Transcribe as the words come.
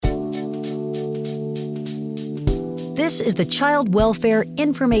This is the Child Welfare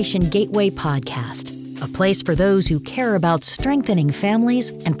Information Gateway Podcast, a place for those who care about strengthening families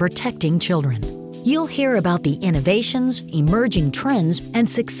and protecting children. You'll hear about the innovations, emerging trends, and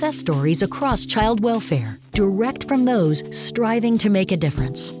success stories across child welfare, direct from those striving to make a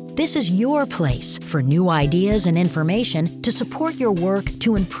difference. This is your place for new ideas and information to support your work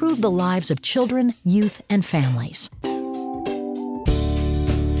to improve the lives of children, youth, and families.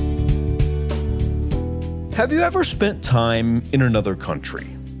 Have you ever spent time in another country,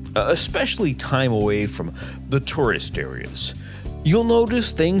 especially time away from the tourist areas? You'll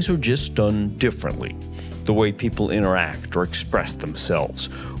notice things are just done differently. The way people interact or express themselves,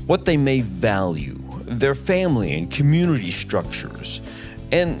 what they may value, their family and community structures.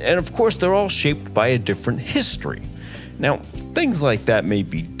 And of course, they're all shaped by a different history. Now, things like that may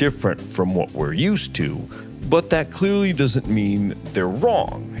be different from what we're used to, but that clearly doesn't mean they're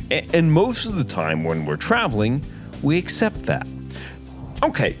wrong. And most of the time when we're traveling, we accept that.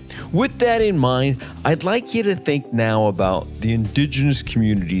 Okay, with that in mind, I'd like you to think now about the indigenous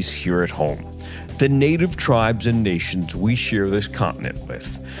communities here at home, the native tribes and nations we share this continent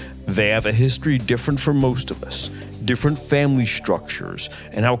with. They have a history different from most of us, different family structures,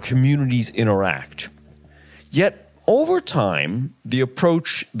 and how communities interact. Yet, over time, the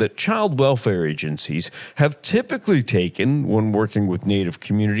approach that child welfare agencies have typically taken when working with Native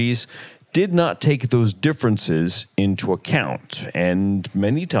communities did not take those differences into account, and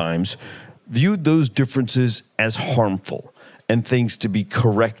many times viewed those differences as harmful and things to be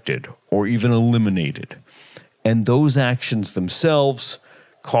corrected or even eliminated. And those actions themselves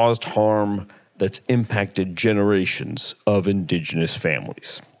caused harm that's impacted generations of indigenous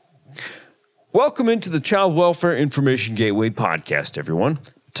families. Welcome into the Child Welfare Information Gateway podcast, everyone.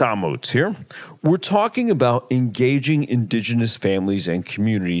 Tom Oates here. We're talking about engaging indigenous families and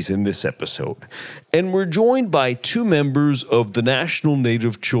communities in this episode, and we're joined by two members of the National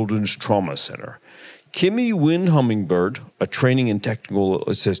Native Children's Trauma Center, Kimmy Wynn Hummingbird, a training and technical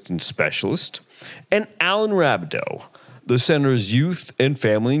assistance specialist, and Alan Rabideau, the center's youth and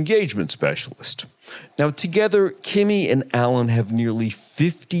family engagement specialist. Now, together, Kimmy and Alan have nearly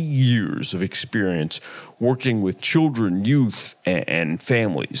 50 years of experience working with children, youth, and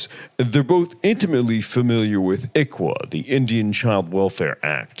families. They're both intimately familiar with ICWA, the Indian Child Welfare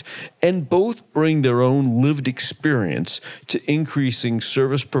Act, and both bring their own lived experience to increasing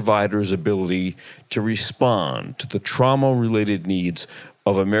service providers' ability to respond to the trauma-related needs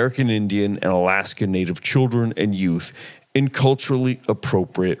of American Indian and Alaska Native children and youth in culturally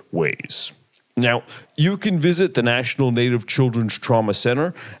appropriate ways. Now, you can visit the National Native Children's Trauma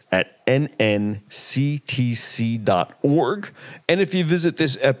Center at nnctc.org. And if you visit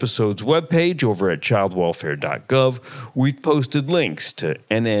this episode's webpage over at childwelfare.gov, we've posted links to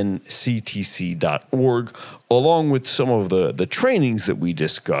nnctc.org, along with some of the trainings that we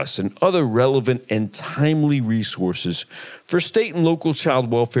discuss and other relevant and timely resources for state and local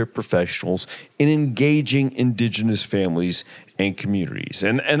child welfare professionals in engaging indigenous families and communities.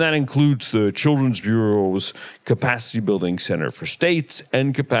 And that includes the Children's Bureau's Capacity Building Center for States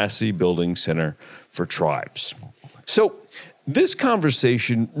and Capacity Building Center for Tribes. So this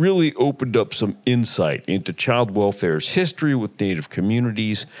conversation really opened up some insight into child welfare's history with Native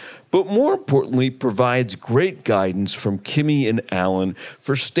communities, but more importantly, provides great guidance from Kimmy and Alan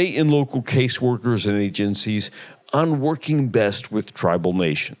for state and local caseworkers and agencies on working best with tribal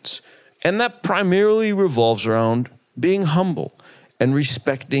nations. And that primarily revolves around being humble and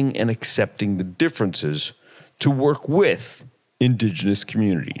respecting and accepting the differences to work with indigenous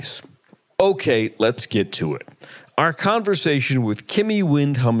communities. Okay, let's get to it. Our conversation with Kimmy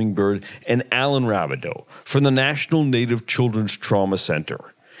Wynn Hummingbird and Alan Rabideau from the National Native Children's Trauma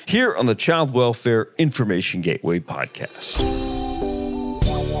Center, here on the Child Welfare Information Gateway podcast.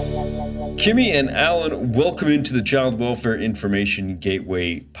 Kimmy and Alan, welcome into the Child Welfare Information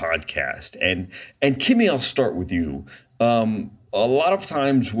Gateway podcast. And Kimmy, I'll start with you. A lot of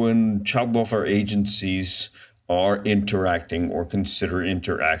times when child welfare agencies are interacting or consider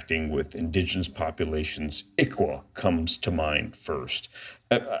interacting with indigenous populations, ICWA comes to mind first.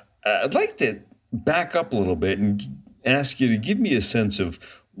 I'd like to back up a little bit and ask you to give me a sense of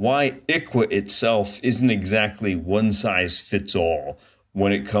why ICWA itself isn't exactly one size fits all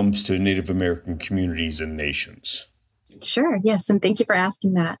when it comes to Native American communities and nations. Sure, yes, and thank you for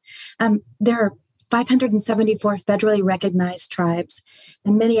asking that. There are 574 federally recognized tribes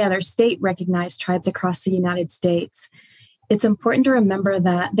and many other state-recognized tribes across the United States. It's important to remember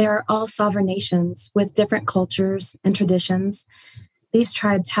that they are all sovereign nations with different cultures and traditions. These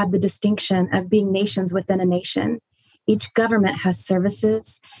tribes have the distinction of being nations within a nation. Each government has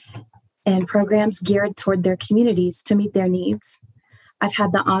services and programs geared toward their communities to meet their needs. I've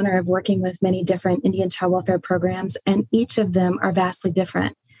had the honor of working with many different Indian child welfare programs, and each of them are vastly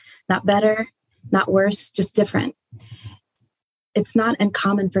different. Not better, not worse, just different. It's not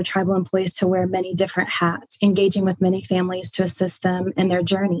uncommon for tribal employees to wear many different hats, engaging with many families to assist them in their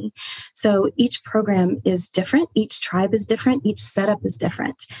journey. So each program is different, each tribe is different, each setup is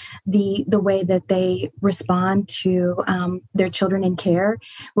different. The way that they respond to their children in care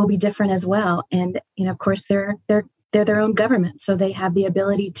will be different as well. And of course, they're their own government, so they have the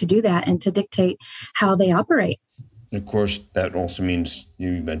ability to do that and to dictate how they operate. Of course, that also means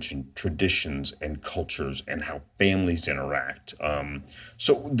you mentioned traditions and cultures and how families interact.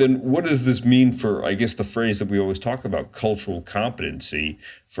 So then what does this mean for, I guess, the phrase that we always talk about, cultural competency,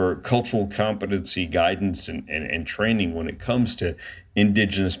 for cultural competency guidance and training when it comes to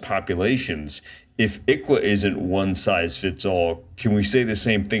indigenous populations? If ICWA isn't one size fits all, can we say the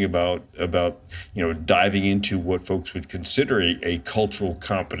same thing about diving into what folks would consider a cultural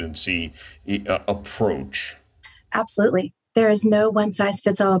competency approach? Absolutely. There is no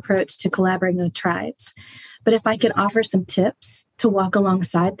one-size-fits-all approach to collaborating with tribes. But if I could offer some tips to walk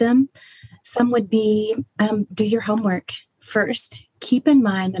alongside them, some would be do your homework first. Keep in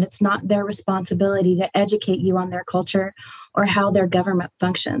mind that it's not their responsibility to educate you on their culture or how their government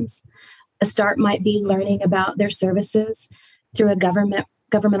functions. A start might be learning about their services through a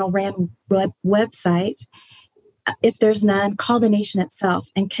governmental ran website. If there's none, call the nation itself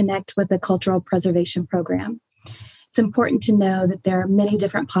and connect with the cultural preservation program. It's important to know that there are many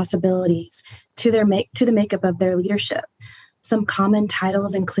different possibilities to the makeup of their leadership. Some common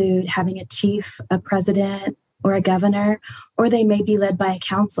titles include having a chief, a president, or a governor, or they may be led by a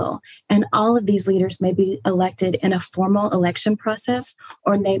council. And all of these leaders may be elected in a formal election process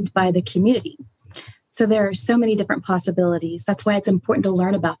or named by the community. So there are so many different possibilities. That's why it's important to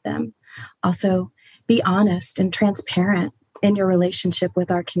learn about them. Also, be honest and transparent in your relationship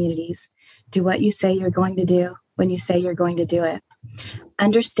with our communities. Do what you say you're going to do when you say you're going to do it.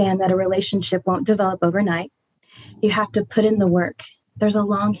 Understand that a relationship won't develop overnight. You have to put in the work. There's a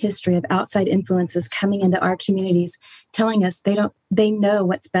long history of outside influences coming into our communities, telling us they know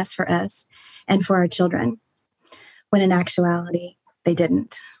what's best for us and for our children, when in actuality, they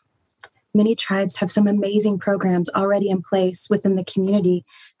didn't. Many tribes have some amazing programs already in place within the community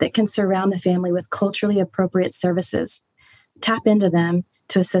that can surround the family with culturally appropriate services. Tap into them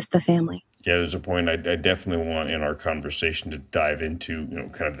to assist the family. Yeah, there's a point I definitely want in our conversation to dive into,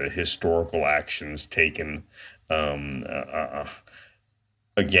 kind of the historical actions taken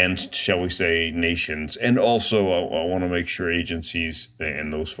against, shall we say, nations. And also, I want to make sure agencies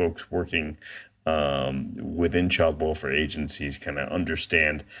and those folks working within child welfare agencies kind of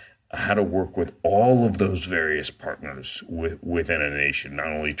understand how to work with all of those various partners within a nation, not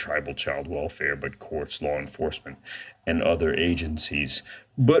only tribal child welfare, but courts, law enforcement, and other agencies.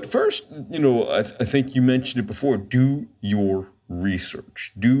 But first, I think you mentioned it before, do your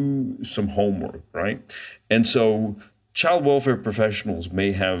research, do some homework, right? And so child welfare professionals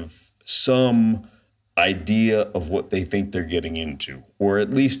may have some idea of what they think they're getting into, or at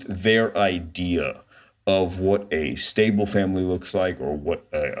least their idea of what a stable family looks like, or what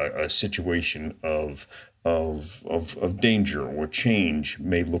a situation of danger or change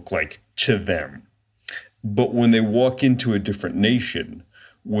may look like to them. But when they walk into a different nation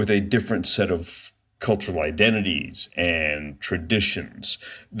with a different set of cultural identities and traditions,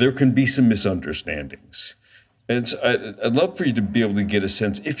 there can be some misunderstandings. And I'd love for you to be able to get a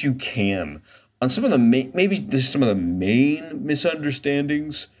sense, if you can, on some of the main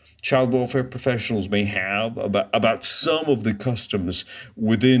misunderstandings child welfare professionals may have about some of the customs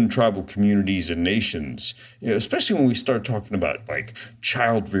within tribal communities and nations, especially when we start talking about like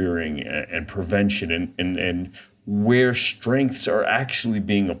child rearing and prevention and where strengths are actually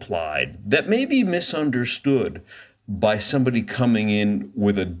being applied that may be misunderstood by somebody coming in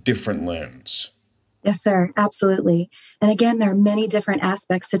with a different lens. Yes, sir. Absolutely. And again, there are many different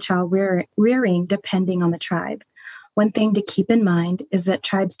aspects to child rearing depending on the tribe. One thing to keep in mind is that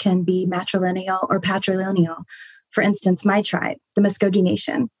tribes can be matrilineal or patrilineal. For instance, my tribe, the Muskogee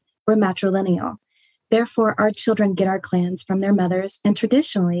Nation, we're matrilineal. Therefore, our children get our clans from their mothers, and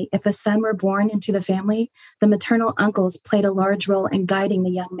traditionally, if a son were born into the family, the maternal uncles played a large role in guiding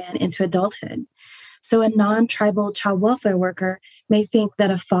the young man into adulthood. So a non-tribal child welfare worker may think that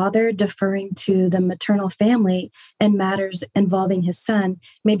a father deferring to the maternal family in matters involving his son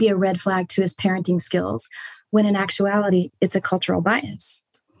may be a red flag to his parenting skills, when in actuality, it's a cultural bias.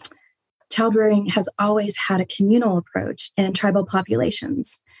 Child rearing has always had a communal approach in tribal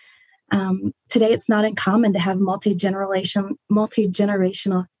populations. Today, it's not uncommon to have multi-generational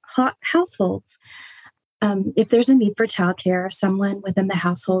households. If there's a need for childcare, someone within the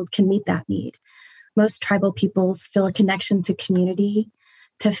household can meet that need. Most tribal peoples feel a connection to community,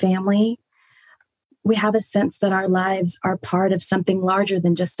 to family. We have a sense that our lives are part of something larger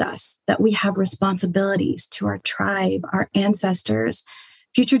than just us, that we have responsibilities to our tribe, our ancestors,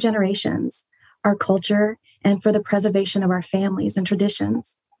 future generations, our culture, and for the preservation of our families and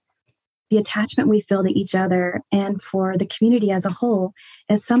traditions. The attachment we feel to each other and for the community as a whole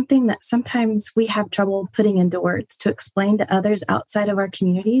is something that sometimes we have trouble putting into words to explain to others outside of our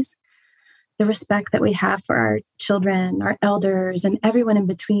communities. The respect that we have for our children, our elders, and everyone in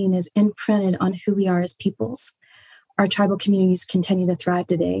between is imprinted on who we are as peoples. Our tribal communities continue to thrive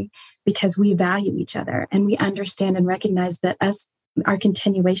today because we value each other and we understand and recognize that our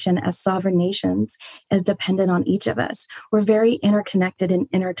continuation as sovereign nations is dependent on each of us. We're very interconnected and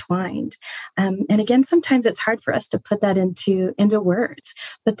intertwined. And again, sometimes it's hard for us to put that into words,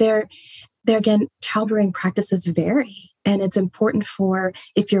 but they're again, childbearing practices vary. And it's important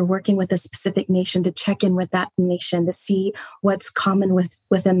if you're working with a specific nation, to check in with that nation to see what's common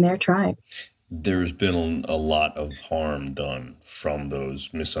within their tribe. There's been a lot of harm done from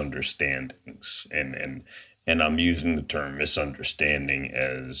those misunderstandings. And I'm using the term misunderstanding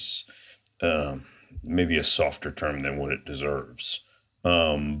as maybe a softer term than what it deserves.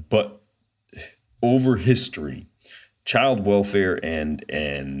 But over history, child welfare and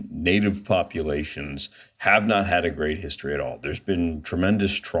native populations have not had a great history at all. There's been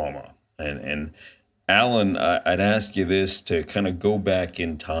tremendous trauma. And Alan, I'd ask you this to kind of go back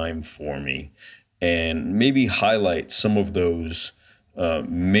in time for me and maybe highlight some of those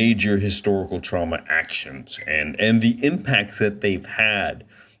major historical trauma actions and the impacts that they've had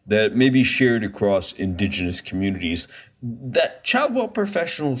that may be shared across Indigenous communities that child welfare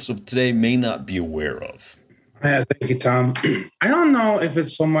professionals of today may not be aware of. Yeah, thank you, Tom. I don't know if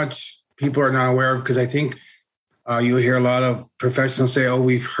it's so much people are not aware of, because I think you'll hear a lot of professionals say, "Oh,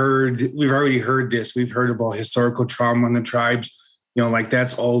 we've already heard this. We've heard about historical trauma in the tribes." Like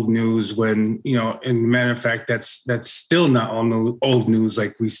that's old news. When in matter of fact, that's still not old news.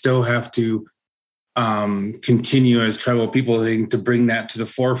 Like we still have to continue as tribal people to bring that to the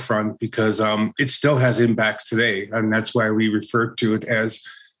forefront, because it still has impacts today, and that's why we refer to it as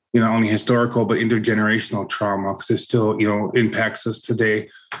not only historical, but intergenerational trauma, because it still, impacts us today.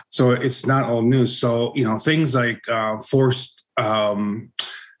 So it's not old news. So, things like forced,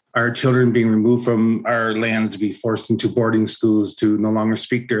 our children being removed from our lands, to be forced into boarding schools, to no longer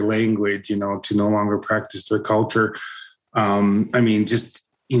speak their language, to no longer practice their culture. My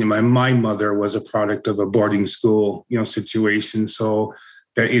mother was a product of a boarding school, situation. So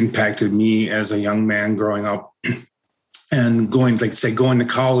that impacted me as a young man growing up. And going to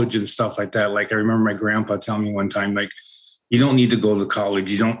college and stuff like that. Like I remember my grandpa telling me one time, like, you don't need to go to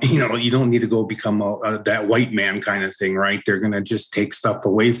college. You don't need to go become that white man kind of thing, right? They're going to just take stuff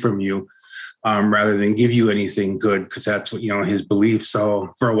away from you rather than give you anything good, because that's what, his belief.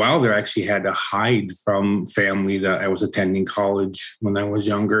 So for a while there, I actually had to hide from family that I was attending college when I was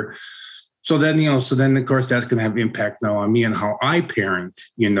younger. So then, of course, that's going to have impact now on me and how I parent,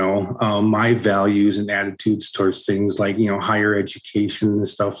 my values and attitudes towards things like, higher education and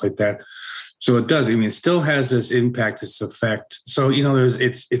stuff like that. So it does. It still has this impact, this effect. So,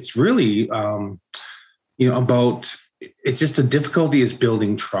 it's really, about, it's just the difficulty is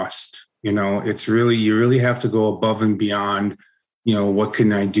building trust. It's really, you really have to go above and beyond, what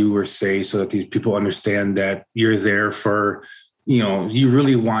can I do or say so that these people understand that you're there for, you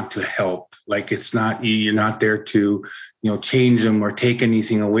really want to help. Like you're not there to, change them or take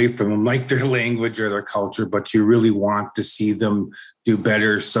anything away from them, like their language or their culture, but you really want to see them do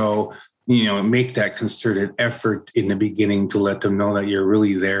better. So, make that concerted effort in the beginning to let them know that you're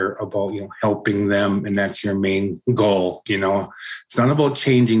really there about, helping them. And that's your main goal. It's not about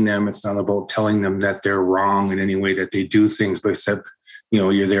changing them. It's not about telling them that they're wrong in any way that they do things, but except,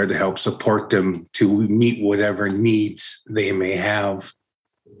 you're there to help support them to meet whatever needs they may have.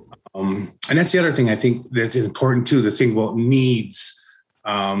 And that's the other thing I think that is important too, the thing about needs.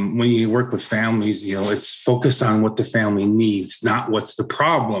 When you work with families, it's focused on what the family needs, not what's the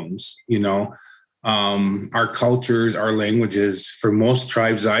problems. Our cultures, our languages, for most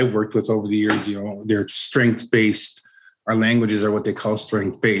tribes I've worked with over the years, they're strength-based. Our languages are what they call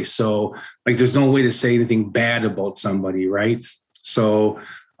strength-based. So there's no way to say anything bad about somebody, right? So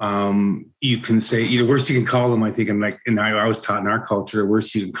you can say, the worst you can call them, I think, and I was taught in our culture, the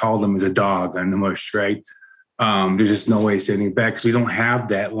worst you can call them is a dog on the mush, right? There's just no way to say anything back because we don't have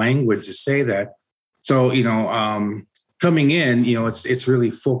that language to say that. So, coming in, it's really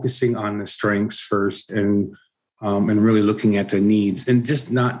focusing on the strengths first and and really looking at the needs and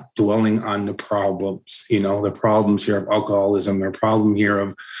just not dwelling on the problems, the problems here of alcoholism, the problem here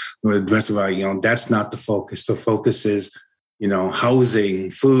of the rest of our, that's not the focus. The focus is, housing,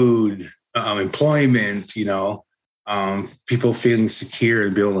 food, employment, people feeling secure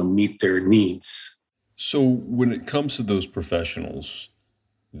and be able to meet their needs. So when it comes to those professionals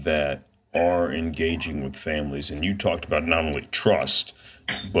that are engaging with families, and you talked about not only trust,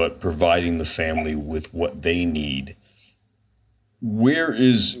 but providing the family with what they need,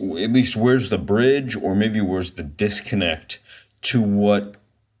 where's the bridge, or maybe where's the disconnect to what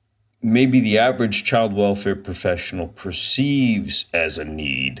maybe the average child welfare professional perceives as a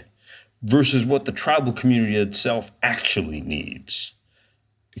need versus what the tribal community itself actually needs?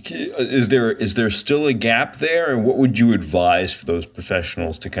 Is there still a gap there, and what would you advise for those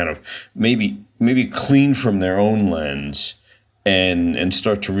professionals to kind of maybe clean from their own lens and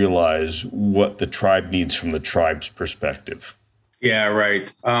start to realize what the tribe needs from the tribe's perspective? Yeah,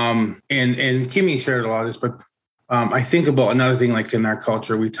 right. And Kimmy shared a lot of this, but I think about another thing, like in our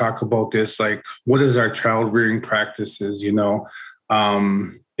culture, we talk about this, like, what is our child rearing practices? It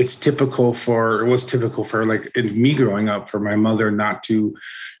was typical for like in me growing up, for my mother not to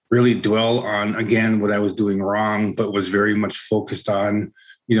really dwell on, again, what I was doing wrong, but was very much focused on,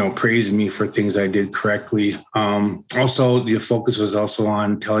 praising me for things I did correctly. Also, the focus was also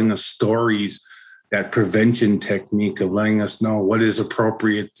on telling us stories, that prevention technique of letting us know what is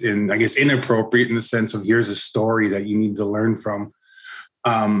appropriate and I guess inappropriate, in the sense of here's a story that you need to learn from.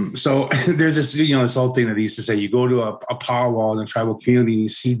 So there's this, this whole thing that he used to say, you go to a powwow in the tribal community, you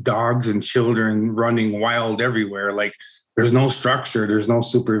see dogs and children running wild everywhere. Like there's no structure, there's no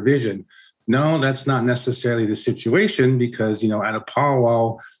supervision. No, that's not necessarily the situation, because, at a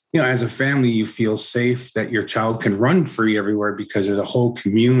powwow, as a family, you feel safe that your child can run free everywhere because there's a whole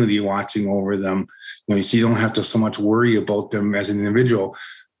community watching over them. So you don't have to so much worry about them as an individual.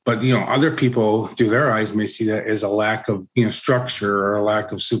 But, other people through their eyes may see that as a lack of, structure or a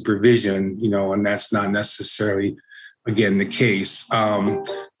lack of supervision, and that's not necessarily, again, the case.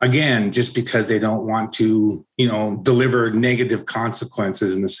 Again, just because they don't want to, deliver negative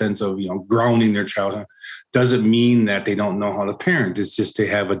consequences in the sense of, grounding their child, doesn't mean that they don't know how to parent. It's just they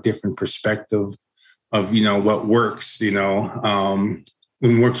have a different perspective of, what works, what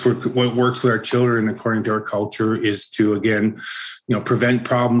works with our children according to our culture is to, again, prevent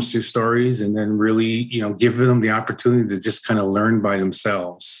problems through stories, and then really, give them the opportunity to just kind of learn by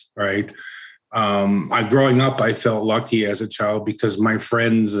themselves, right? Growing up, I felt lucky as a child because my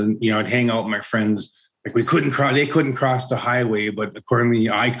friends and, I'd hang out with my friends. Like they couldn't cross the highway, but accordingly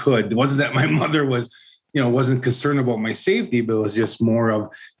I could. It wasn't that my mother wasn't concerned about my safety, but it was just more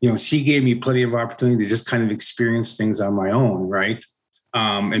of, she gave me plenty of opportunity to just kind of experience things on my own. Right.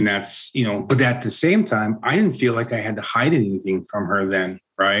 And that's, but at the same time, I didn't feel like I had to hide anything from her then.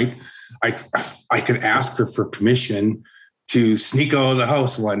 Right. I could ask her for permission to sneak out of the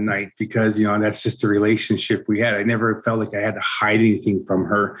house one night because, that's just the relationship we had. I never felt like I had to hide anything from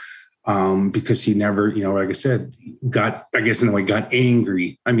her because she never, like I said, got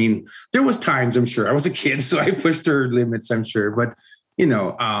angry. I mean, there was times, I'm sure I was a kid, so I pushed her limits, I'm sure, but,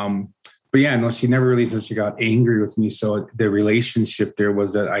 but yeah, no, she never really said she got angry with me. So the relationship there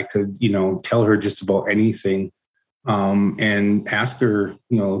was that I could, tell her just about anything. And ask her,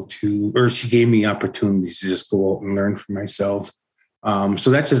 or she gave me opportunities to just go out and learn for myself. So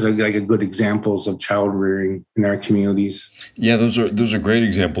that's just a good examples of child rearing in our communities. Yeah, those are great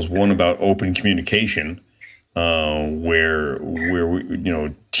examples. One about open communication, where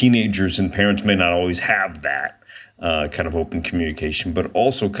teenagers and parents may not always have that kind of open communication, but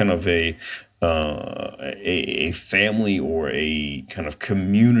also kind of a family or a kind of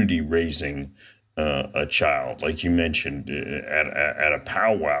community raising a child. Like you mentioned, at a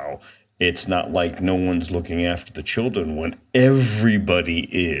powwow, it's not like no one's looking after the children when everybody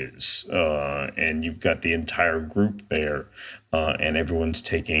is, and you've got the entire group there, and everyone's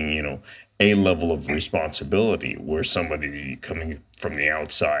taking, a level of responsibility, where somebody coming from the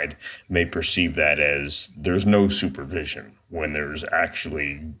outside may perceive that as there's no supervision when there's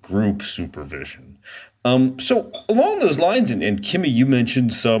actually group supervision. So along those lines, and Kimmy, you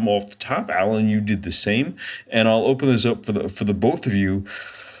mentioned some off the top. Alan, you did the same, and I'll open this up for the both of you.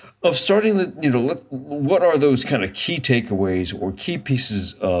 Of starting, what are those kind of key takeaways or key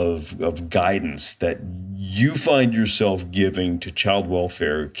pieces of guidance that you find yourself giving to child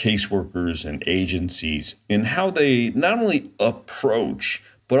welfare caseworkers and agencies in how they not only approach,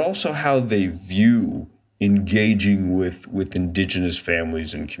 but also how they view engaging with Indigenous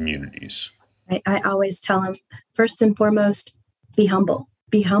families and communities? I always tell them, first and foremost, be humble.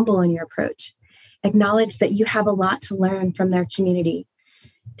 Be humble in your approach. Acknowledge that you have a lot to learn from their community.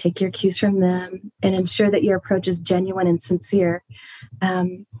 Take your cues from them and ensure that your approach is genuine and sincere.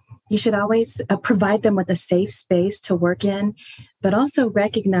 You should always provide them with a safe space to work in, but also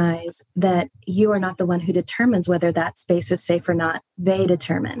recognize that you are not the one who determines whether that space is safe or not. They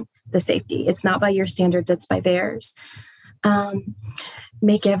determine the safety. It's not by your standards, it's by theirs.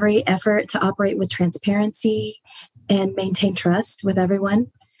 Make every effort to operate with transparency and maintain trust with everyone.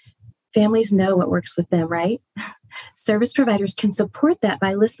 Families know what works with them, right? Service providers can support that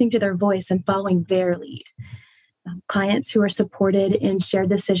by listening to their voice and following their lead. Clients who are supported in shared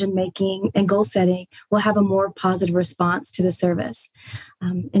decision-making and goal setting will have a more positive response to the service.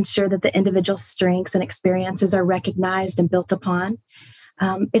 Ensure that the individual's strengths and experiences are recognized and built upon.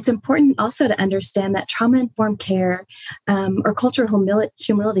 It's important also to understand that trauma-informed care or cultural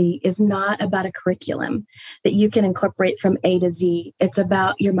humility is not about a curriculum that you can incorporate from A to Z. It's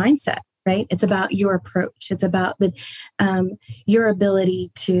about your mindset, right? It's about your approach. It's about your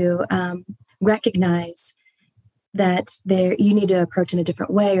ability to recognize that you need to approach in a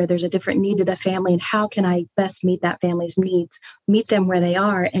different way, or there's a different need to the family, and how can I best meet that family's needs, meet them where they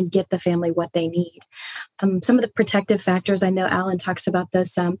are, and get the family what they need. Some of the protective factors, I know Alan talks about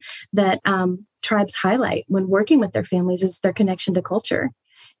this, that tribes highlight when working with their families is their connection to culture.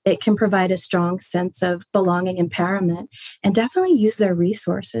 It can provide a strong sense of belonging, empowerment, and definitely use their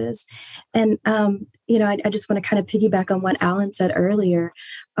resources. And, I just want to kind of piggyback on what Alan said earlier.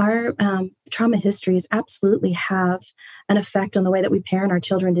 Our trauma histories absolutely have an effect on the way that we parent our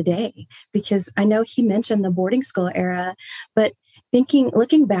children today, because I know he mentioned the boarding school era, but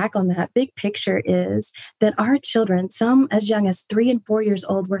looking back on that, big picture is that our children, some as young as 3 and 4 years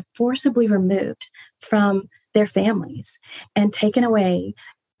old, were forcibly removed from their families and taken away,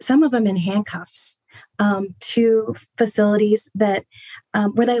 some of them in handcuffs, to facilities that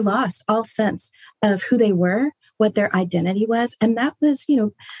where they lost all sense of who they were, what their identity was. And that was,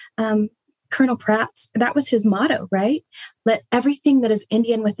 Colonel Pratt's, that was his motto, right? Let everything that is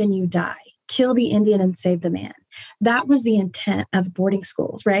Indian within you die. Kill the Indian and save the man. That was the intent of boarding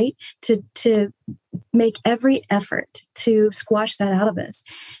schools, right? To make every effort to squash that out of us.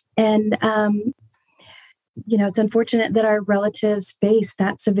 And, it's unfortunate that our relatives face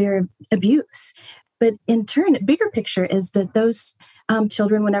that severe abuse. But in turn, bigger picture is that those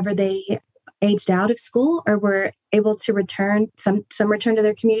children, whenever they aged out of school or were able to return, some returned to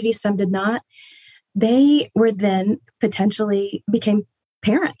their community, some did not, they were then potentially became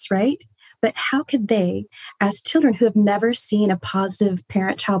parents, right? But how could they, as children who have never seen a positive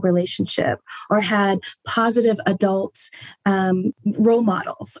parent-child relationship or had positive adult role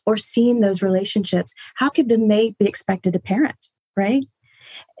models or seen those relationships, how could then they be expected to parent, right?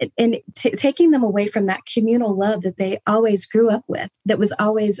 And taking them away from that communal love that they always grew up with, that was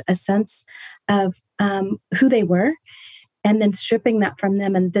always a sense of who they were, and then stripping that from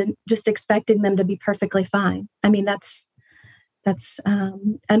them and then just expecting them to be perfectly fine. I mean, that's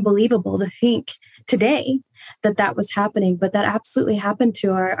unbelievable to think today that was happening, but that absolutely happened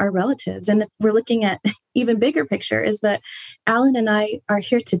to our relatives. And if we're looking at even bigger picture, is that Alan and I are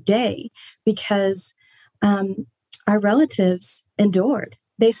here today because our relatives endured.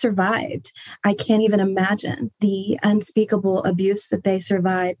 They survived. I can't even imagine the unspeakable abuse that they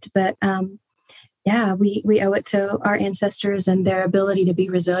survived. But we owe it to our ancestors and their ability to be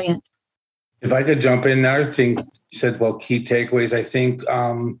resilient. If I could jump in there, I think you said, key takeaways. I think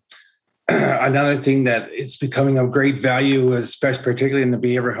another thing that it's becoming of great value, especially particularly in the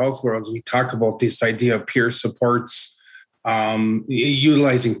behavioral health world, is we talk about this idea of peer supports,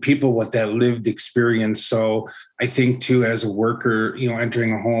 utilizing people with that lived experience. So I think too, as a worker,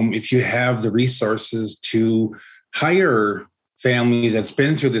 entering a home, if you have the resources to hire families that's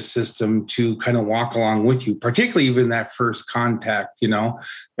been through the system to kind of walk along with you, particularly even that first contact,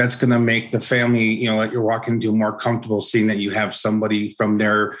 that's going to make the family, that you're walking into more comfortable seeing that you have somebody from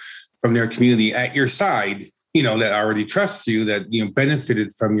their community at your side, that already trusts you, that,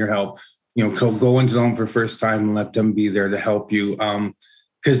 benefited from your help, go into them for the first time and let them be there to help you.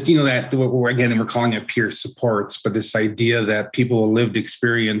 Because, that we're calling it peer supports, but this idea that people with lived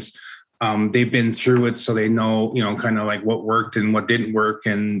experience, they've been through it, so they know, kind of like what worked and what didn't work.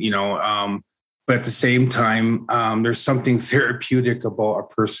 And, but at the same time, there's something therapeutic about a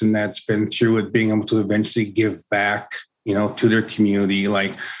person that's been through it, being able to eventually give back, to their community.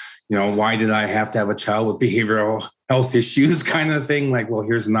 Like, why did I have to have a child with behavioral health issues kind of thing? Like,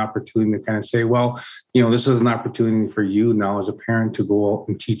 here's an opportunity to kind of say, this was an opportunity for you now as a parent to go out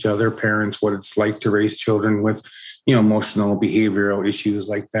and teach other parents what it's like to raise children with, emotional, behavioral issues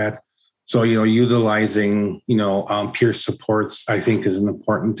like that. So, utilizing, peer supports, I think, is an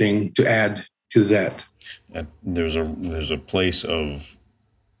important thing to add to that. There's a place of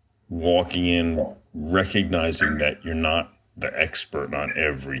walking in, recognizing that you're not the expert on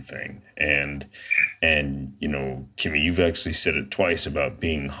everything. And Kimmy, you've actually said it twice about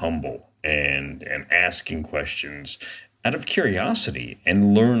being humble and asking questions out of curiosity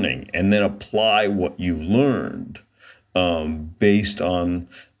and learning, and then apply what you've learned based on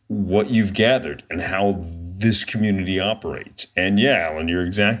what you've gathered and how this community operates. And yeah, Alan, you're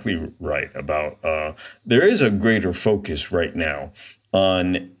exactly right about there is a greater focus right now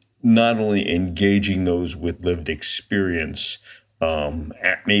on not only engaging those with lived experience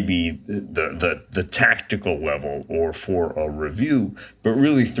at maybe the tactical level or for a review, but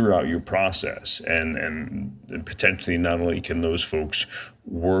really throughout your process. And potentially not only can those folks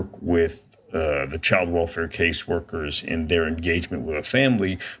work with the child welfare caseworkers in their engagement with a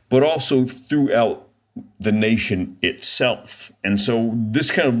family, but also throughout the nation itself. And so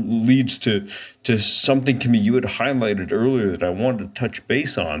this kind of leads to something, Kimmy, you had highlighted earlier that I wanted to touch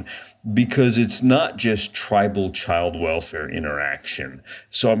base on, because it's not just tribal child welfare interaction.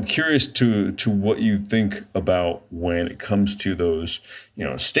 So I'm curious to what you think about when it comes to those,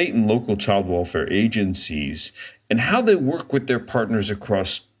 state and local child welfare agencies and how they work with their partners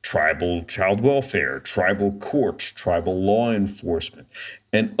across tribal child welfare, tribal courts, tribal law enforcement,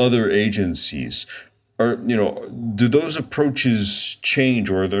 and other agencies. Do those approaches change,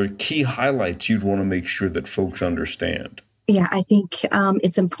 or are there key highlights you'd want to make sure that folks understand? Yeah, I think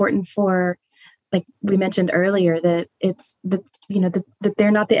it's important for, like we mentioned earlier, that it's that they're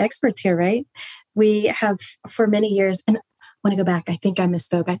not the experts here, right? We have for many years, and I want to go back. I think I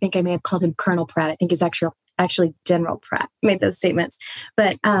misspoke. I think I may have called him Colonel Pratt. I think he's actually General Pratt made those statements.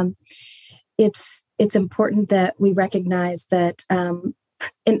 But it's important that we recognize that, and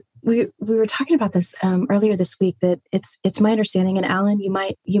we were talking about this earlier this week, that it's my understanding, and Alan, you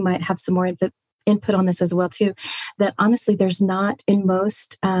might have some more input on this as well too, that honestly there's not, in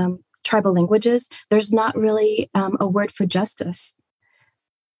most tribal languages, there's not really a word for justice.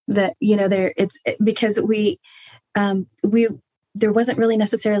 That because there wasn't really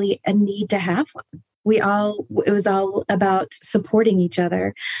necessarily a need to have one. It was all about supporting each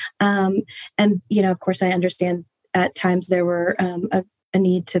other, and of course I understand at times there were a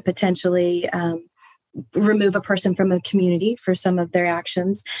need to potentially remove a person from a community for some of their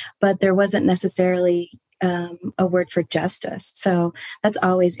actions, but there wasn't necessarily a word for justice. So that's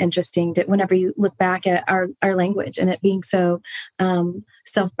always interesting that whenever you look back at our language and it being so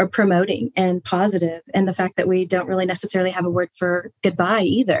self-promoting and positive, and the fact that we don't really necessarily have a word for goodbye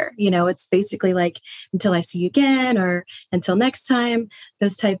either. It's basically like, until I see you again, or until next time,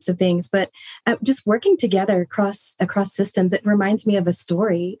 those types of things. But just working together across systems, it reminds me of a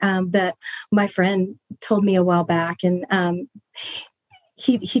story that my friend told me a while back. And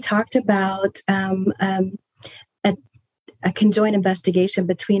he talked about a conjoined investigation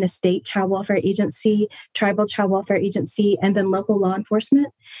between a state child welfare agency, tribal child welfare agency, and then local law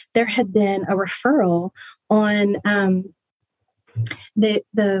enforcement. There had been a referral on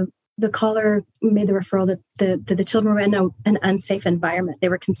the caller made the referral that the children were in an unsafe environment. They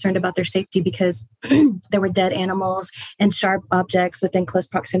were concerned about their safety because there were dead animals and sharp objects within close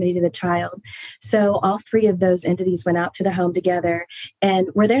proximity to the child. So all three of those entities went out to the home together and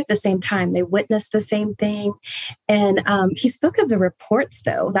were there at the same time. They witnessed the same thing. And he spoke of the reports,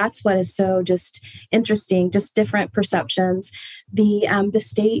 though. That's what is so just interesting, just different perceptions. The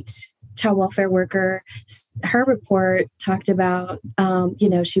state child welfare worker, her report talked about,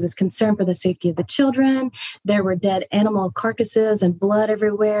 she was concerned for the safety of the children. There were dead animal carcasses and blood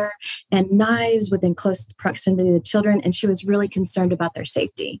everywhere and knives within close proximity to the children. And she was really concerned about their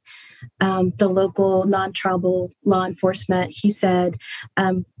safety. The local non-tribal law enforcement, he said,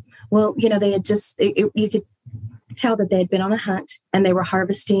 they had you could tell that they had been on a hunt and they were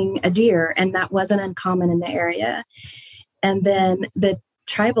harvesting a deer, and that wasn't uncommon in the area. And then the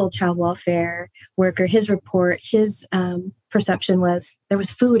tribal child welfare worker, his perception was there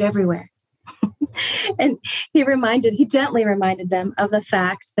was food everywhere. And he gently reminded them of the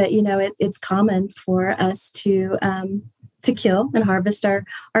fact that, it's common for us to kill and harvest our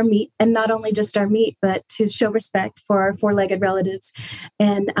meat, and not only just our meat, but to show respect for our four-legged relatives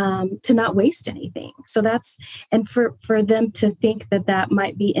and to not waste anything. So and for them to think that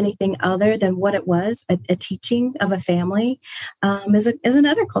might be anything other than what it was, a teaching of a family, is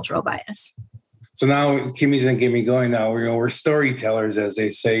another cultural bias. So now Kimmy's going to get me going now. We're storytellers, as they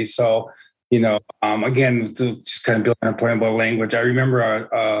say. So, again, to just kind of build on a point about language, I remember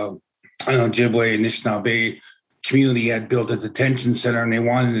Ojibwe and Anishinaabe community had built a detention center, and they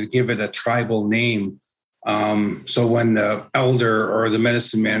wanted to give it a tribal name. So when the elder or the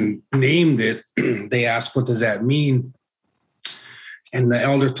medicine man named it, they asked, what does that mean? And the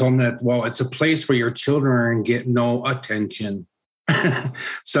elder told me that, well, it's a place where your children get no attention.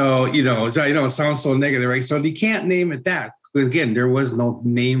 So, it sounds so negative, right? So you can't name it that. Again, there was no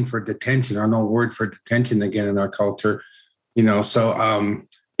name for detention or no word for detention again in our culture,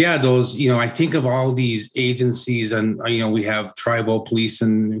 I think of all these agencies and, we have tribal police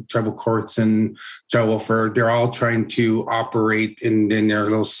and tribal courts and child welfare. They're all trying to operate in their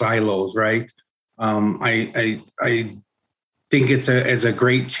little silos, right? I think it's a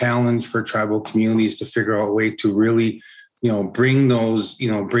great challenge for tribal communities to figure out a way to really, bring those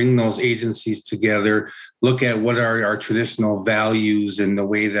agencies together, look at what are our traditional values and the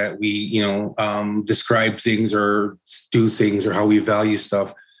way that we, describe things or do things or how we value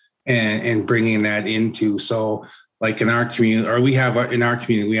stuff. And bringing that into, so like in our community, we have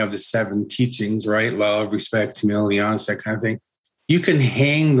the 7 teachings, right? Love, respect, humility, honesty, that kind of thing. You can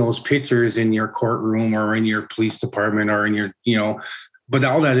hang those pictures in your courtroom or in your police department or in your, but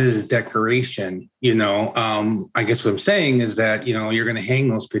all that is decoration, I guess what I'm saying is that, you're going to hang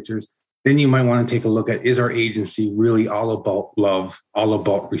those pictures. Then you might want to take a look at, is our agency really all about love, all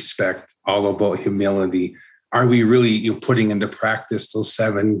about respect, all about humility? Are we really putting into practice those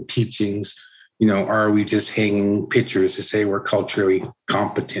 7 teachings? Or are we just hanging pictures to say we're culturally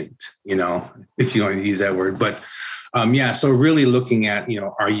competent, if you want to use that word. But so really looking at,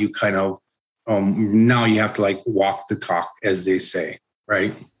 are you kind of, now you have to like walk the talk, as they say,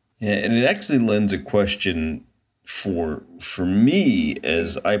 right? Yeah, and it actually lends a question for me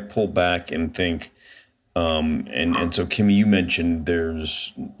as I pull back and think, and so Kimmy, you mentioned there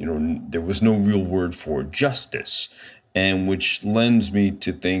was no real word for justice, and which lends me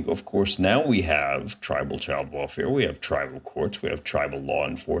to think, of course, now we have tribal child welfare, we have tribal courts, we have tribal law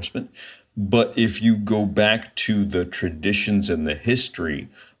enforcement. But if you go back to the traditions and the history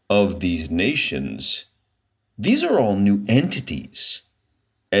of these nations, these are all new entities.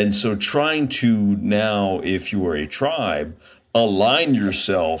 And so trying to now, if you are a tribe, align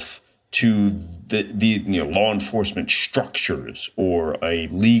yourself to the law enforcement structures or a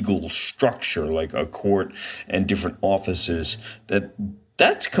legal structure like a court and different offices,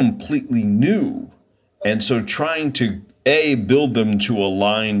 that's completely new. And so trying to build them to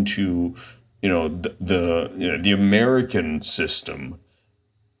align to the American system,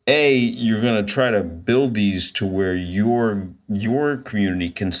 you're going to try to build these to where your community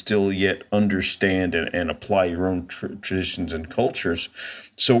can still yet understand and apply your own traditions and cultures.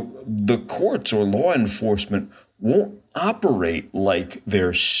 So the courts or law enforcement won't operate like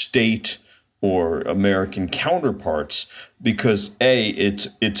their state or American counterparts because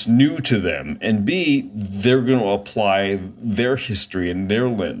it's new to them, and B, they're going to apply their history and their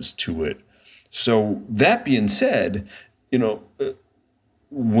lens to it. So that being said,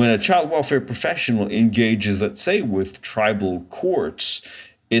 when a child welfare professional engages, let's say, with tribal courts,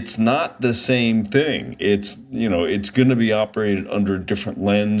 it's not the same thing. It's going to be operated under a different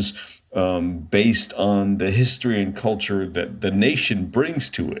lens based on the history and culture that the nation brings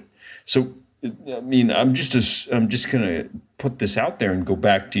to it. So, I'm just going to put this out there and go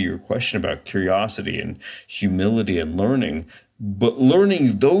back to your question about curiosity and humility and learning. But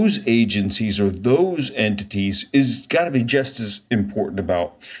learning those agencies or those entities is got to be just as important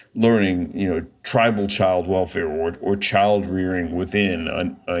about learning, tribal child welfare or child rearing within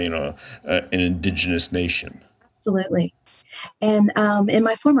an indigenous nation. Absolutely. And in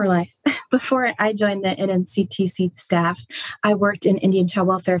my former life, before I joined the NNCTC staff, I worked in Indian child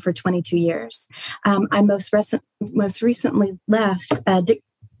welfare for 22 years. I most recently left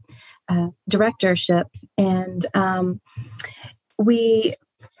directorship, and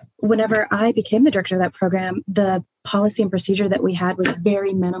whenever I became the director of that program, the policy and procedure that we had was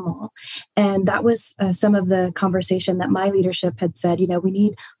very minimal. And that was some of the conversation that my leadership had said, we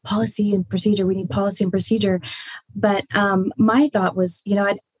need policy and procedure. We need policy and procedure. But my thought was,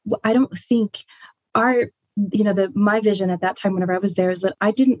 I don't think my vision at that time, whenever I was there, is that I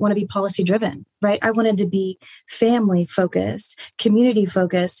didn't want to be policy driven, right? I wanted to be family focused, community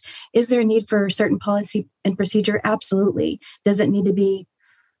focused. Is there a need for certain policy and procedure? Absolutely. Does it need to be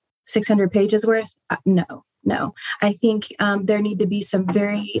 600 pages worth? No. I think there need to be some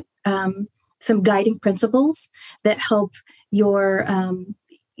very some guiding principles that help your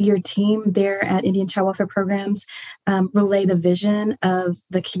team there at Indian Child Welfare Programs relay the vision of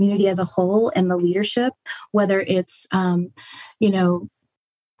the community as a whole and the leadership, whether it's and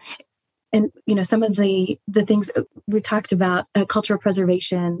some of the things we talked about, cultural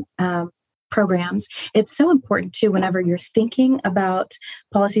preservation, programs, it's so important too, whenever you're thinking about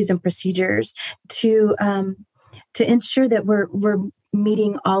policies and procedures, to ensure that we're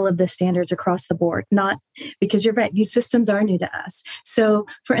meeting all of the standards across the board. Not because you're right, these systems are new to us. So,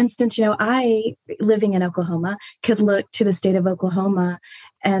 for instance, I, living in Oklahoma, could look to the state of Oklahoma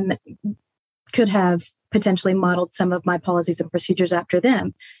and could have potentially modeled some of my policies and procedures after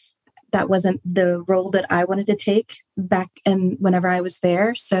them. That wasn't the role that I wanted to take back and whenever I was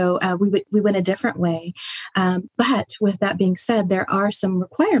there. So we went a different way. But with that being said, there are some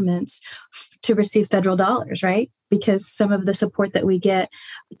requirements to receive federal dollars, right? Because some of the support that we get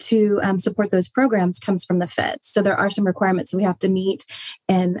to support those programs comes from the feds. So there are some requirements that we have to meet,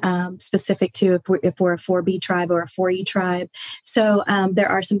 and specific to if we're a 4B tribe or a 4E tribe. So there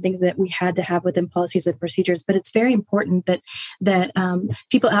are some things that we had to have within policies and procedures. But it's very important that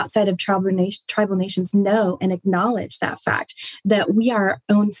people outside of tribal nations know and acknowledge that fact, that we are our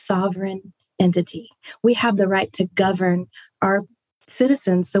own sovereign entity. We have the right to govern our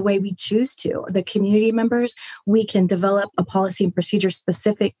citizens the way we choose to. The community members, we can develop a policy and procedure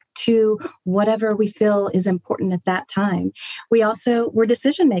specific to whatever we feel is important at that time. We're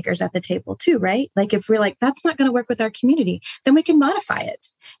decision makers at the table too, right? Like if we're like, that's not going to work with our community, then we can modify it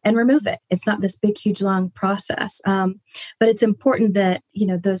and remove it. It's not this big, huge, long process. But it's important that,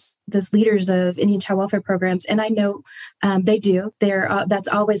 those leaders of Indian child welfare programs, and I know they do, that's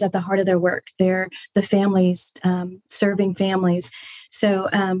always at the heart of their work. They're the families, serving families. So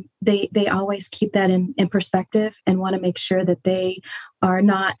they always keep that in perspective and want to make sure that they are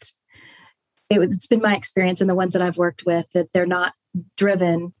not, it's been my experience in the ones that I've worked with, that they're not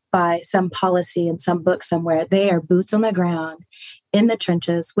driven by some policy in some book somewhere. They are boots on the ground in the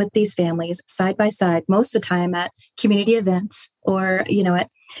trenches with these families side by side, most of the time at community events or, at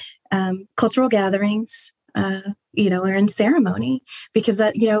cultural gatherings, or in ceremony, because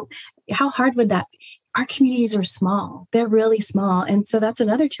that, how hard would that be? Our communities are small. They're really small. And so that's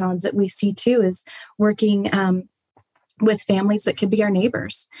another challenge that we see too, is working with families that could be our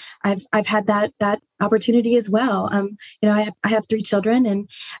neighbors. I've had that opportunity as well. I have 3 children, and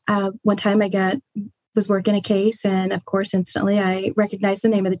one time was working a case, and of course, instantly I recognized the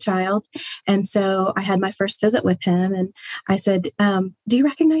name of the child. And so I had my first visit with him, and I said, do you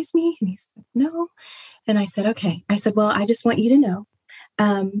recognize me? And he said, no. And I said, okay. I said, well, I just want you to know,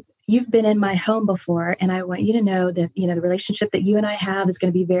 you've been in my home before, and I want you to know that, the relationship that you and I have is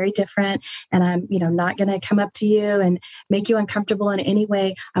going to be very different. And I'm, not going to come up to you and make you uncomfortable in any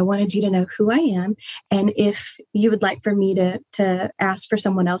way. I wanted you to know who I am. And if you would like for me to ask for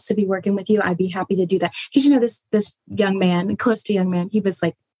someone else to be working with you, I'd be happy to do that. Because, this young man, close to young man, he was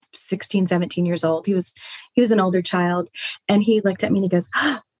like 16, 17 years old. He was an older child. And he looked at me and he goes,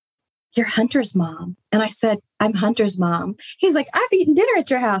 you're Hunter's mom. And I said, I'm Hunter's mom. He's like, I've eaten dinner at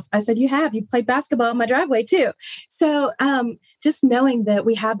your house. I said, you have. You played basketball in my driveway too. So just knowing that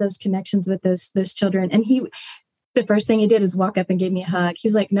we have those connections with those children. And the first thing he did is walk up and gave me a hug. He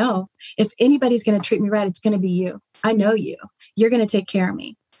was like, no, if anybody's going to treat me right, it's going to be you. I know you. You're going to take care of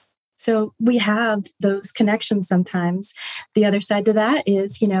me. So we have those connections sometimes. The other side to that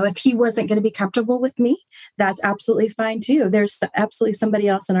is, if he wasn't going to be comfortable with me, that's absolutely fine too. There's absolutely somebody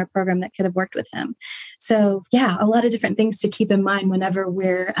else in our program that could have worked with him. So yeah, a lot of different things to keep in mind whenever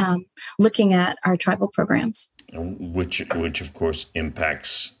we're looking at our tribal programs. Which of course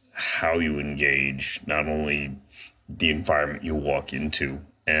impacts how you engage, not only the environment you walk into.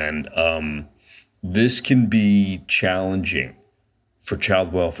 And this can be challenging for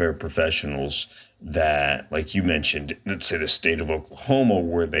child welfare professionals that, like you mentioned, let's say the state of Oklahoma,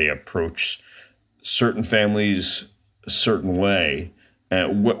 where they approach certain families a certain way,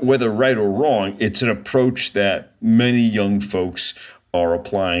 whether right or wrong, it's an approach that many young folks are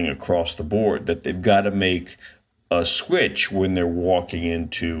applying across the board, that they've got to make a switch when they're walking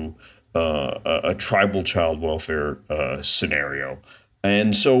into a tribal child welfare scenario.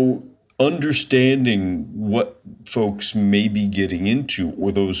 And so understanding what folks may be getting into,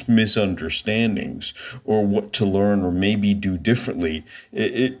 or those misunderstandings, or what to learn or maybe do differently,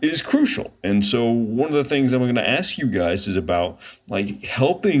 it is crucial. And so one of the things I'm going to ask you guys is about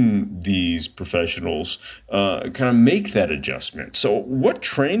helping these professionals kind of make that adjustment. So what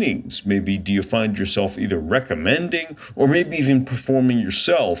trainings maybe do you find yourself either recommending or maybe even performing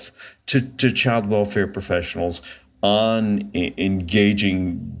yourself to child welfare professionals on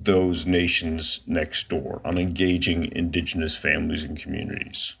engaging those nations next door, on engaging Indigenous families and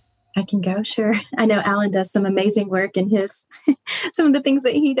communities? I can go, sure. I know Alan does some amazing work in his, some of the things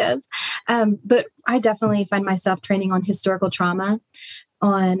that he does. But I definitely find myself training on historical trauma,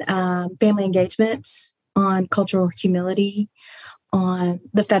 on family engagement, on cultural humility, on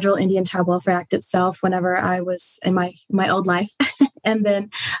the Federal Indian Child Welfare Act itself whenever I was in my old life, and then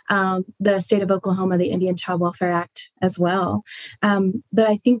the state of Oklahoma, the Indian Child Welfare Act as well. But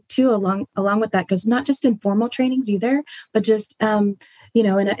I think too, along with that goes not just informal trainings either, but just in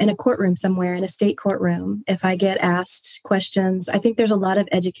a courtroom somewhere, in a state courtroom, if I get asked questions, I think there's a lot of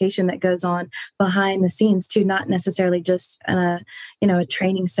education that goes on behind the scenes too, not necessarily just a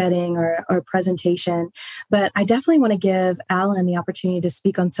training setting or a presentation. But I definitely want to give Alan the opportunity to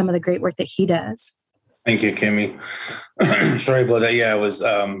speak on some of the great work that he does. Thank you, Kimmy. Sorry about that. Yeah, I was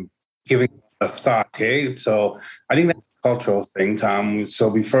giving a thought. Okay, so I think that's a cultural thing, Tom.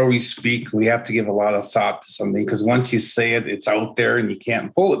 So before we speak, we have to give a lot of thought to something, because once you say it, it's out there and you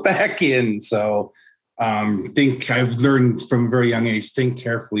can't pull it back in. So think I've learned from a very young age, think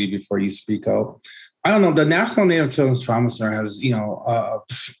carefully before you speak out. I don't know. The National Native Children's Trauma Center has,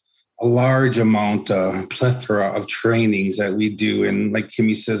 a large amount, plethora of trainings that we do. And like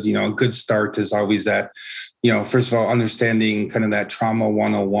Kimmy says, a good start is always that, first of all, understanding kind of that trauma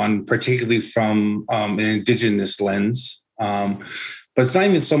 101, particularly from an Indigenous lens. But it's not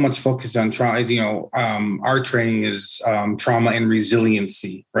even so much focused on trauma. Our training is trauma and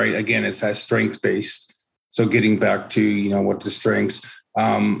resiliency, right? Again, it's that strength-based. So getting back to, what the strengths.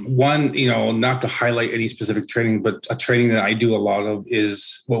 One, not to highlight any specific training, but a training that I do a lot of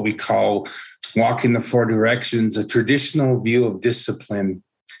is what we call Walk in the Four Directions, a traditional view of discipline.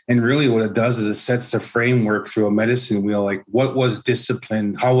 And really what it does is it sets the framework through a medicine wheel, like what was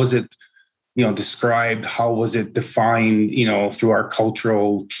discipline? How was it, described? How was it defined, through our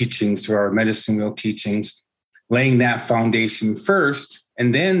cultural teachings, through our medicine wheel teachings, laying that foundation first,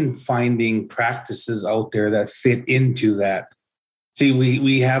 and then finding practices out there that fit into that. See,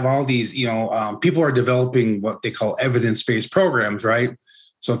 we have all these, people are developing what they call evidence-based programs, right?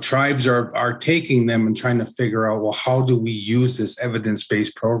 So tribes are taking them and trying to figure out, well, how do we use this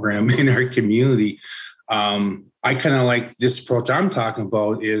evidence-based program in our community? I kind of like this approach I'm talking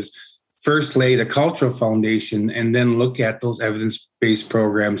about is first lay the cultural foundation and then look at those evidence-based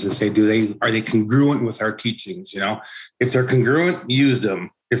programs and say, are they congruent with our teachings? If they're congruent, use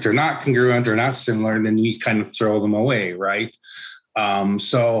them. If they're not congruent or not similar, then we kind of throw them away, right?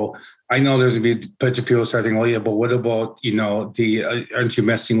 So I know there's going to be a bunch of people starting, oh yeah, but what about, aren't you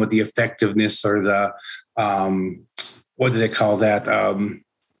messing with the effectiveness or the, what do they call that?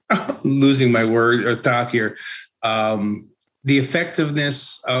 Losing my word or thought here. The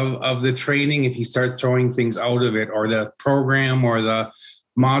effectiveness of the training, if you start throwing things out of it, or the program or the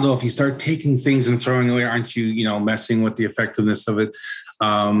model, if you start taking things and throwing away, aren't you, messing with the effectiveness of it?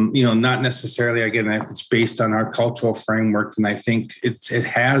 Not necessarily, again, if it's based on our cultural framework, and I think it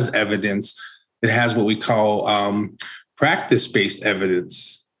has evidence. It has what we call practice-based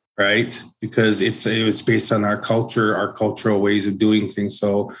evidence, right? Because it's based on our culture, our cultural ways of doing things.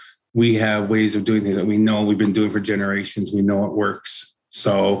 So we have ways of doing things that we know we've been doing for generations. We know it works.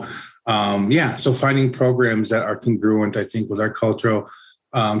 So, so finding programs that are congruent, I think, with our cultural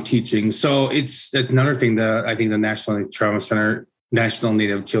teaching. So it's another thing that I think the National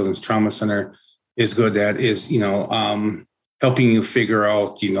Native Children's Trauma Center is good at is, helping you figure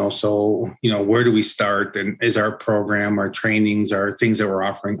out, where do we start? And is our program, our trainings, our things that we're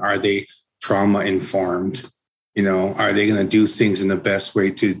offering, are they trauma informed? Are they going to do things in the best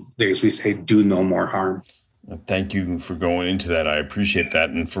way to, as we say, do no more harm? Thank you for going into that. I appreciate that.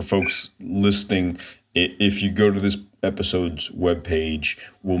 And for folks listening, if you go to this episode's webpage,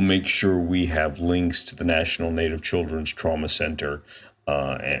 we'll make sure we have links to the National Native Children's Trauma Center.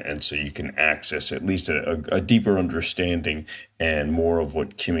 And so you can access at least a deeper understanding and more of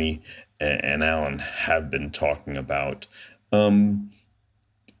what Kimmy and Alan have been talking about.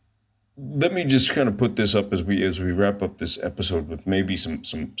 Let me just kind of put this up as we wrap up this episode with maybe some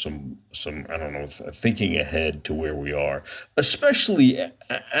I don't know, thinking ahead to where we are, especially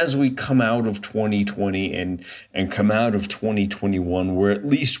as we come out of 2020 and come out of 2021, where at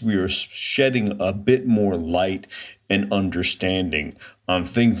least we are shedding a bit more light and understanding on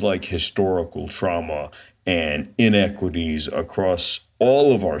things like historical trauma and inequities across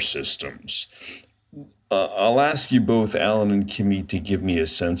all of our systems. I'll ask you both, Alan and Kimmy, to give me a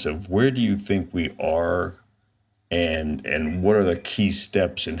sense of where do you think we are and what are the key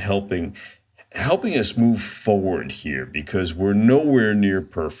steps in helping us move forward here, because we're nowhere near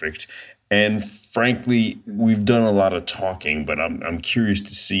perfect. And frankly, we've done a lot of talking, but I'm curious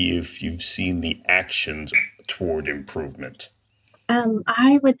to see if you've seen the actions toward improvement.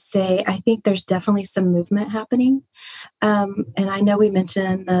 I would say I think there's definitely some movement happening. And I know we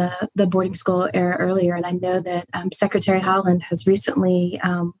mentioned the boarding school era earlier, and I know that Secretary Haaland has recently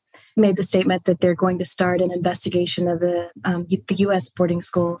made the statement that they're going to start an investigation of the U.S. boarding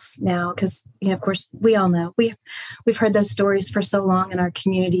schools now, because of course we all know we've heard those stories for so long in our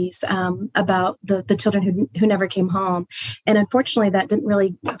communities about the children who never came home, and unfortunately that didn't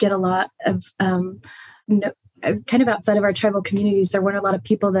really get a lot of kind of outside of our tribal communities. There weren't a lot of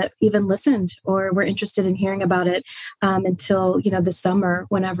people that even listened or were interested in hearing about it until the summer,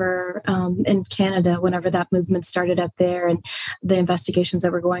 whenever in Canada, whenever that movement started up there and the investigations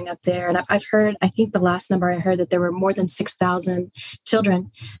that were going up there. And I've heard, I think the last number I heard, that there were more than 6,000 children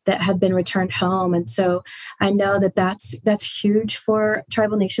that had been returned home. And so I know that that's huge for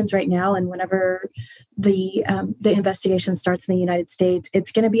tribal nations right now. And whenever the investigation starts in the United States, I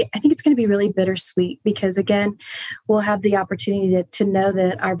think it's going to be really bittersweet, because again, we'll have the opportunity to know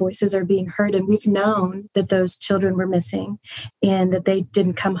that our voices are being heard, and we've known that those children were missing and that they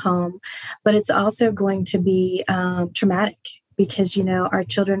didn't come home. But it's also going to be traumatic, because our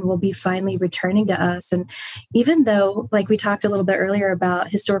children will be finally returning to us. And even though, like we talked a little bit earlier about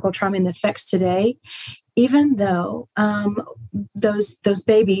historical trauma and the effects today, even though those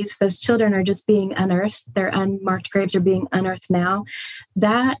babies, those children are just being unearthed, their unmarked graves are being unearthed now,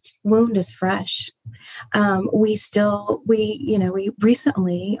 that wound is fresh. We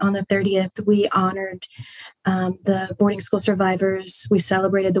recently, on the 30th, we honored the boarding school survivors. We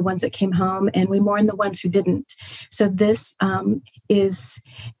celebrated the ones that came home, and we mourned the ones who didn't. So this is,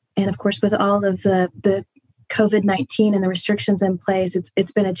 and of course, with all of the COVID-19 and the restrictions in place,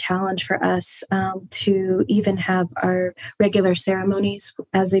 it's been a challenge for us to even have our regular ceremonies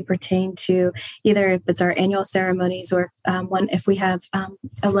as they pertain to either if it's our annual ceremonies or if we have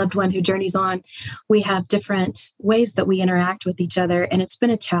a loved one who journeys on, we have different ways that we interact with each other. And it's been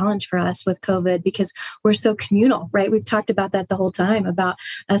a challenge for us with COVID because we're so communal, right? We've talked about that the whole time, about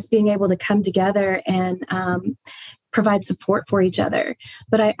us being able to come together and provide support for each other.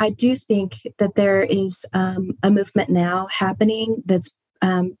 But I do think that there is a movement now happening that's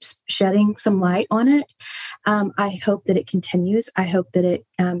shedding some light on it. I hope that it continues. I hope that it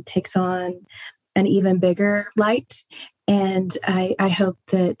takes on an even bigger light. And I hope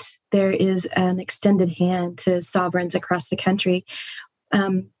that there is an extended hand to sovereigns across the country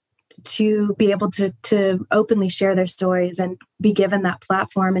to be able to openly share their stories and be given that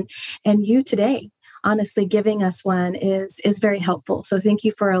platform. And you today, honestly, giving us one is very helpful. So thank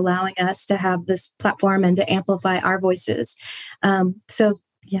you for allowing us to have this platform and to amplify our voices.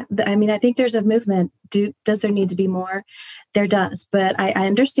 Yeah, I think there's a movement. Does there need to be more? There does, but I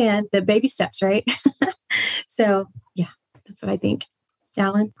understand the baby steps, right? So yeah, that's what I think.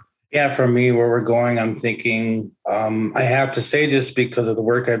 Alan? Yeah, for me, where we're going, I'm thinking, I have to say this because of the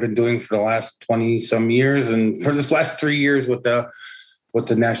work I've been doing for the last 20 some years, and for this last 3 years with the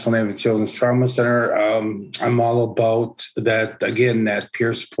National Native Children's Trauma Center. I'm all about that, again, that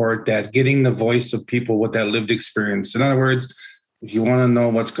peer support, that getting the voice of people with that lived experience. In other words, if you want to know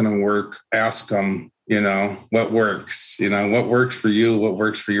what's going to work, ask them, what works, what works for you, what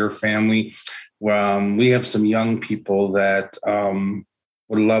works for your family. We have some young people that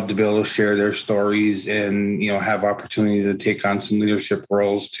would love to be able to share their stories and, have opportunity to take on some leadership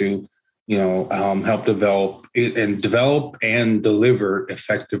roles to help develop and deliver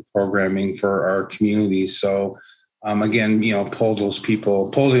effective programming for our community. So, again, pull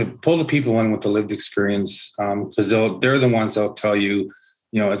the people in with the lived experience, because they're the ones that'll tell you,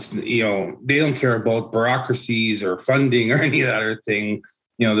 they don't care about bureaucracies or funding or any other thing.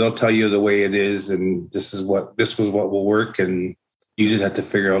 They'll tell you the way it is, and this was what will work, and you just have to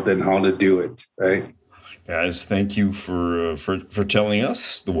figure out then how to do it, right? Guys, thank you for telling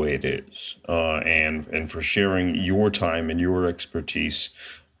us the way it is, and for sharing your time and your expertise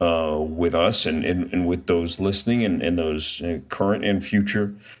with us and with those listening and those current and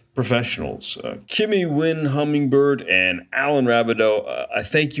future professionals. Kimmy Wynn Hummingbird and Alan Rabideau, I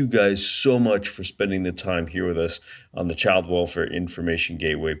thank you guys so much for spending the time here with us on the Child Welfare Information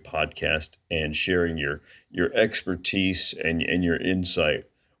Gateway podcast and sharing your expertise and your insight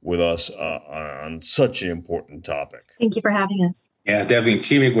with us on such an important topic. Thank you for having us. Yeah, Debbie and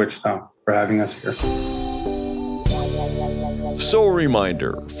Chimigwich for having us here. So a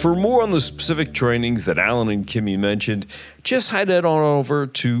reminder, for more on the specific trainings that Alan and Kimmy mentioned, just head on over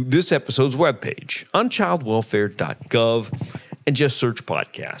to this episode's webpage on childwelfare.gov and just search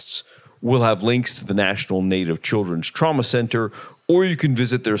podcasts. We'll have links to the National Native Children's Trauma Center, or you can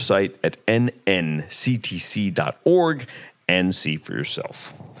visit their site at nnctc.org and see for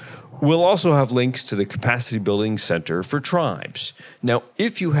yourself. We'll also have links to the Capacity Building Center for Tribes. Now,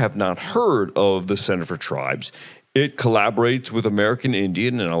 if you have not heard of the Center for Tribes, It collaborates with American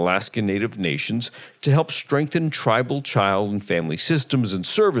Indian and Alaska Native nations to help strengthen tribal child and family systems and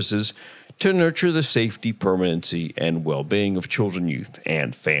services to nurture the safety, permanency, and well-being of children, youth,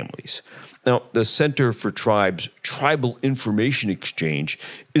 and families. Now, the Center for Tribes Tribal Information Exchange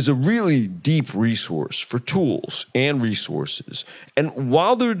is a really deep resource for tools and resources. And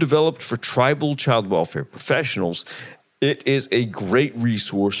while they're developed for tribal child welfare professionals, it is a great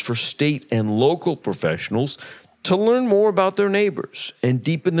resource for state and local professionals to learn more about their neighbors and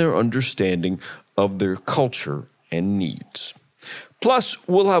deepen their understanding of their culture and needs. Plus,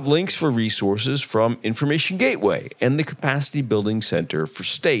 we'll have links for resources from Information Gateway and the Capacity Building Center for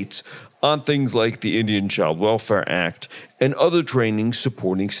States on things like the Indian Child Welfare Act and other trainings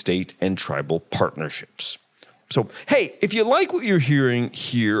supporting state and tribal partnerships. So, hey, if you like what you're hearing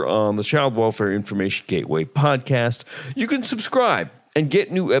here on the Child Welfare Information Gateway podcast, you can subscribe and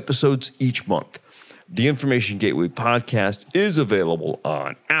get new episodes each month. The Information Gateway podcast is available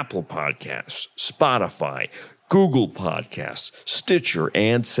on Apple Podcasts, Spotify, Google Podcasts, Stitcher,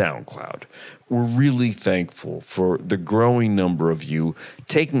 and SoundCloud. We're really thankful for the growing number of you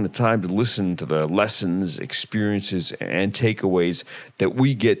taking the time to listen to the lessons, experiences, and takeaways that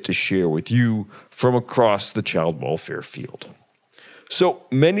we get to share with you from across the child welfare field. So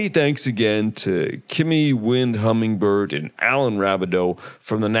many thanks again to Kimmy Wind Hummingbird and Alan Rabideau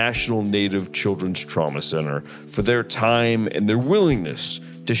from the National Native Children's Trauma Center for their time and their willingness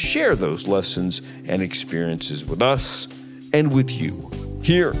to share those lessons and experiences with us and with you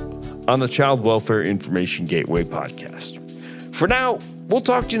here on the Child Welfare Information Gateway podcast. For now, we'll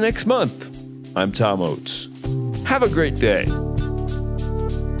talk to you next month. I'm Tom Oates. Have a great day.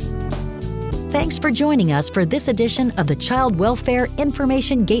 Thanks for joining us for this edition of the Child Welfare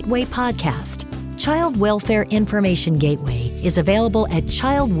Information Gateway podcast. Child Welfare Information Gateway is available at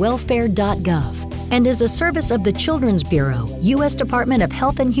childwelfare.gov and is a service of the Children's Bureau, U.S. Department of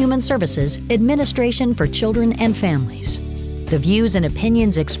Health and Human Services, Administration for Children and Families. The views and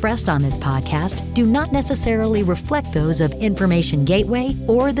opinions expressed on this podcast do not necessarily reflect those of Information Gateway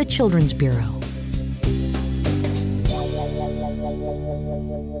or the Children's Bureau.